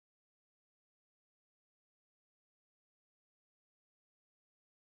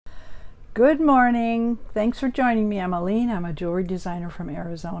Good morning. Thanks for joining me. I'm Alene. I'm a jewelry designer from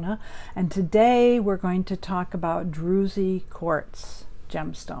Arizona, and today we're going to talk about Druzy Quartz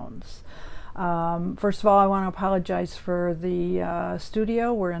gemstones. First of all, I want to apologize for the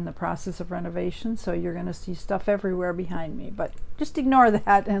studio. We're in the process of renovation, so you're going to see stuff everywhere behind me, but just ignore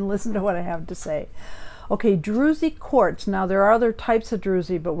that and listen to what I have to say. Okay, Druzy Quartz. Now, there are other types of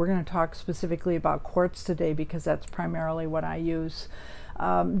Druzy, but we're going to talk specifically about quartz today because that's primarily what I use.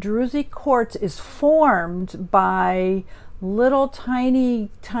 Druzy Quartz is formed by little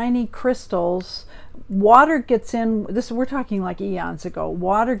tiny crystals. Water gets in, we're talking like eons ago,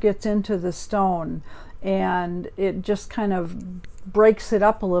 water gets into the stone and it just kind of breaks it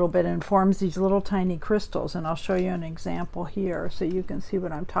up a little bit and forms these little tiny crystals. And I'll show you an example here so you can see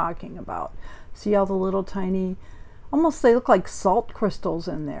what I'm talking about. See all the little tiny, almost they look like salt crystals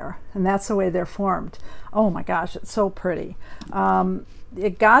in there, and that's the way they're formed. Oh my gosh, it's so pretty.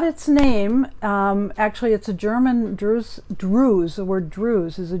 It got its name, actually it's a German, Druze, the word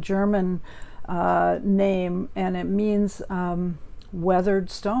Druze is a German name, and it means weathered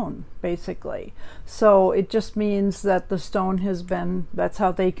stone, basically. So it just means that the stone has been, that's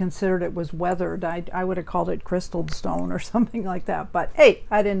how they considered it, was weathered. I would have called it crystalled stone or something like that, but hey,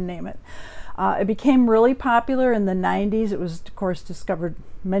 I didn't name it. It became really popular in the 90s. It was, of course, discovered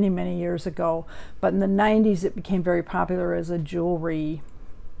many years ago, but in the 90s it became very popular as a jewelry,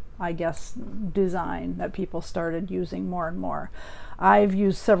 I guess, design that people started using more and more. I've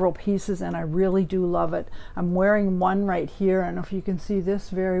used several pieces and I really do love it. I'm wearing one right here, and if you can see this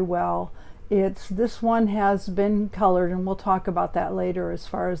very well, this one has been colored, and we'll talk about that later as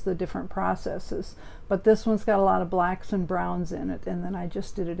far as the different processes. But this one's got a lot of blacks and browns in it, and then I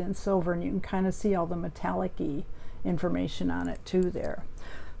just did it in silver, and you can kind of see all the metallic-y information on it too there.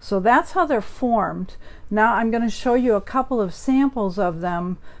 So that's how they're formed. Now I'm going to show you a couple of samples of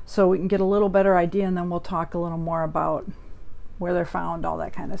them so we can get a little better idea, and then we'll talk a little more about where they're found, all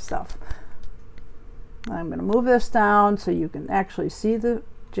that kind of stuff. I'm going to move this down so you can actually see the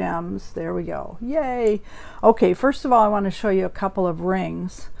gems. There we go. Yay! Okay, first of all, I want to show you a couple of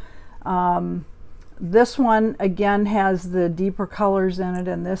rings. This one again has the deeper colors in it,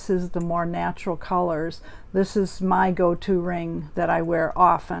 and this is the more natural colors. This is my go-to ring that I wear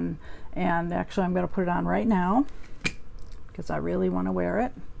often, and actually I'm going to put it on right now because I really want to wear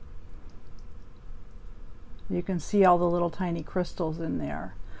it. You can see all the little tiny crystals in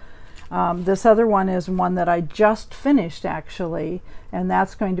there. This other one is one that I just finished actually, and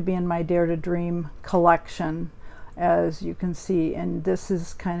that's going to be in my Dare to Dream collection, as you can see, and this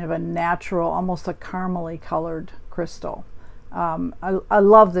is kind of a natural, almost a caramely colored crystal. I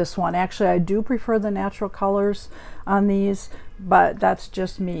love this one. Actually, I do prefer the natural colors on these, but that's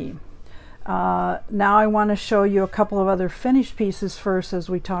just me. Now I want to show you a couple of other finished pieces first as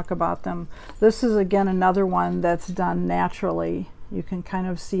we talk about them. This is again another one that's done naturally. You can kind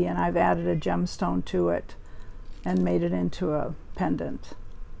of see, and I've added a gemstone to it and made it into a pendant.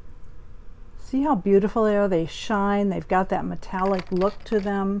 See how beautiful they are? They shine. They've got that metallic look to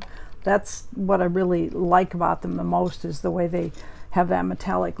them. That's what I really like about them the most, is the way they have that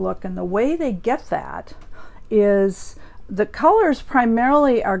metallic look. And the way they get that is the colors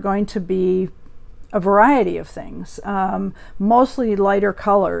primarily are going to be a variety of things, mostly lighter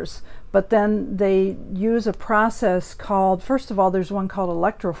colors, but then they use a process called, first of all, there's one called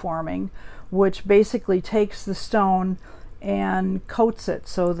electroforming, which basically takes the stone and coats it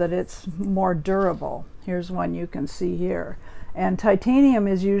so that it's more durable. Here's one you can see here. And titanium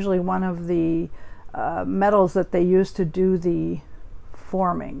is usually one of the metals that they use to do the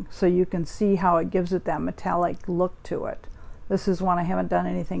forming. So you can see how it gives it that metallic look to it. This is one I haven't done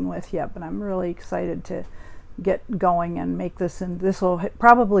anything with yet, but I'm really excited to get going and make this, and this will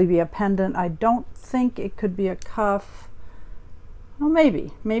probably be a pendant. I don't think it could be a cuff. Well,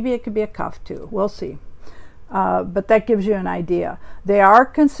 maybe it could be a cuff too. We'll see. But that gives you an idea. They are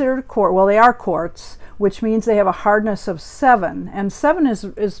considered quartz. Well, they are quartz, which means they have a hardness of 7, and 7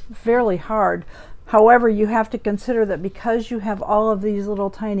 is fairly hard. However, you have to consider that because you have all of these little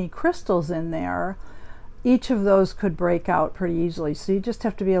tiny crystals in there, each of those could break out pretty easily. So you just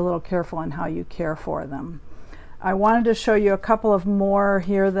have to be a little careful in how you care for them. I wanted to show you a couple of more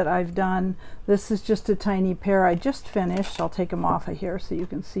here that I've done. This is just a tiny pair I just finished. I'll take them off of here so you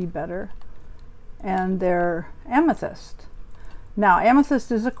can see better. And they're amethyst. Now,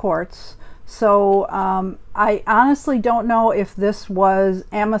 amethyst is a quartz, so I honestly don't know if this was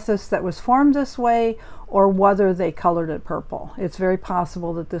amethyst that was formed this way or whether they colored it purple. It's very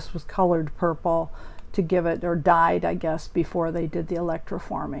possible that this was colored purple to give it, or died, I guess, before they did the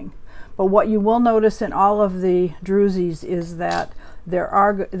electroforming. But what you will notice in all of the Druzys is that they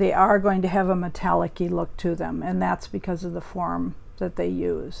are going to have a metallic-y look to them, and that's because of the form that they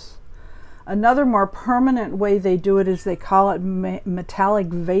use. Another more permanent way they do it is they call it metallic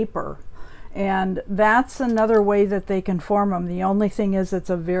vapor, and that's another way that they can form them. The only thing is it's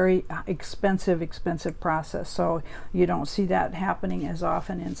a very expensive process, so you don't see that happening as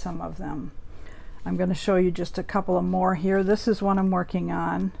often in some of them. I'm going to show you just a couple of more here. This is one I'm working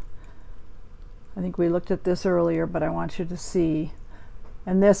on. I think we looked at this earlier, but I want you to see.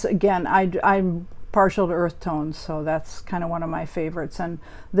 And this, again, I'm partial to earth tones, so that's kind of one of my favorites. And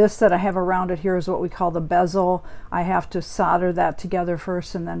this that I have around it here is what we call the bezel. I have to solder that together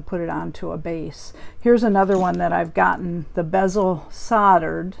first and then put it onto a base. Here's another one that I've gotten the bezel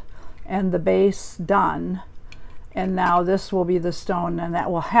soldered and the base done. And now this will be the stone, and that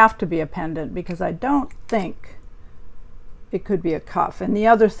will have to be a pendant because I don't think it could be a cuff. And the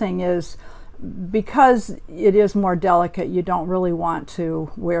other thing is, because it is more delicate, you don't really want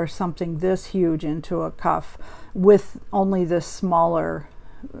to wear something this huge into a cuff with only this smaller,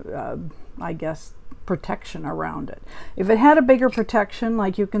 I guess, protection around it. If it had a bigger protection,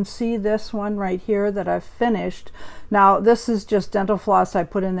 like you can see this one right here that I've finished. Now this is just dental floss I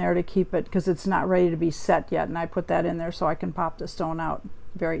put in there to keep it because it's not ready to be set yet, and I put that in there so I can pop the stone out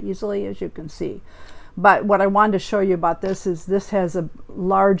very easily, as you can see. But what I wanted to show you about this is this has a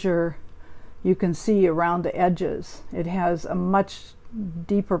larger, you can see around the edges, it has a much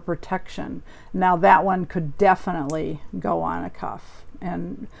deeper protection. Now that one could definitely go on a cuff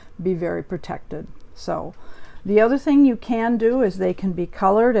and be very protected. So the other thing you can do is they can be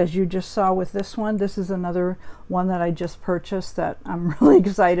colored, as you just saw with this one. This is another one that I just purchased that I'm really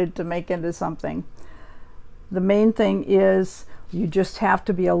excited to make into something. The main thing is you just have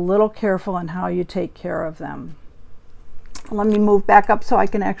to be a little careful in how you take care of them. Let me move back up so I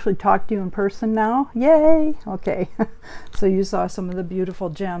can actually talk to you in person now. Yay! Okay, so you saw some of the beautiful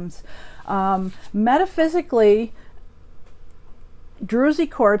gems. Metaphysically, Druzy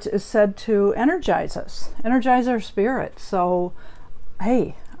Quartz is said to energize us, energize our spirit. So,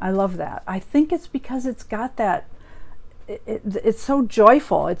 hey, I love that. I think it's because it's got that, it's so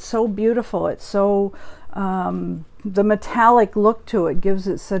joyful, it's so beautiful, it's so, the metallic look to it gives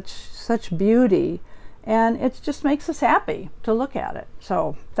it such beauty. And it just makes us happy to look at it.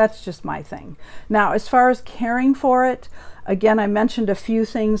 So that's just my thing. Now, as far as caring for it, again, I mentioned a few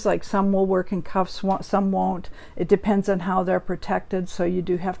things, like some will work in cuffs, some won't. It depends on how they're protected, so you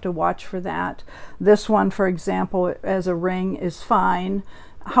do have to watch for that. This one, for example, as a ring is fine.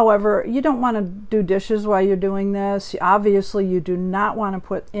 However, you don't want to do dishes while you're doing this. Obviously, you do not want to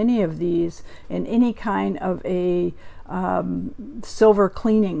put any of these in any kind of a silver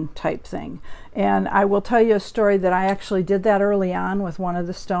cleaning type thing. And I will tell you a story that I actually did that early on with one of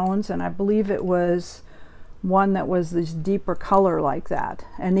the stones, and I believe it was one that was this deeper color like that.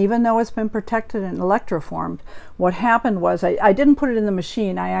 And even though it's been protected and electroformed, what happened was I didn't put it in the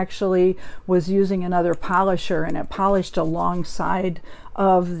machine. I actually was using another polisher, and it polished alongside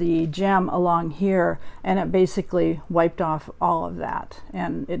of the gem along here, and it basically wiped off all of that,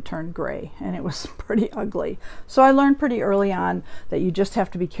 and it turned gray, and it was pretty ugly. So I learned pretty early on that you just have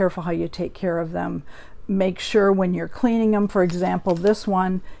to be careful how you take care of them. Make sure when you're cleaning them, for example, this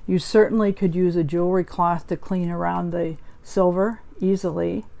one, you certainly could use a jewelry cloth to clean around the silver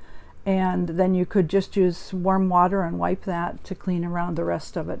easily, and then you could just use warm water and wipe that to clean around the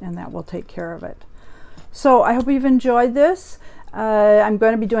rest of it, and that will take care of it. So I hope you've enjoyed this. I'm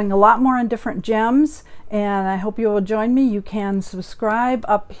going to be doing a lot more on different gems, and I hope you will join me. You can subscribe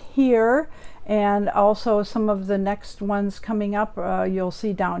up here, and also some of the next ones coming up you'll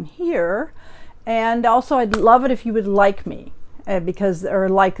see down here. And also, I'd love it if you would like me, or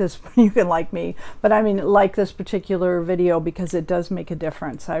like this, you can like me, but I mean like this particular video, because it does make a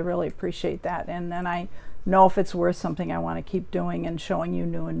difference. I really appreciate that, and then I know if it's worth something I want to keep doing and showing you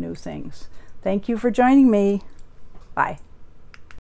new things. Thank you for joining me. Bye.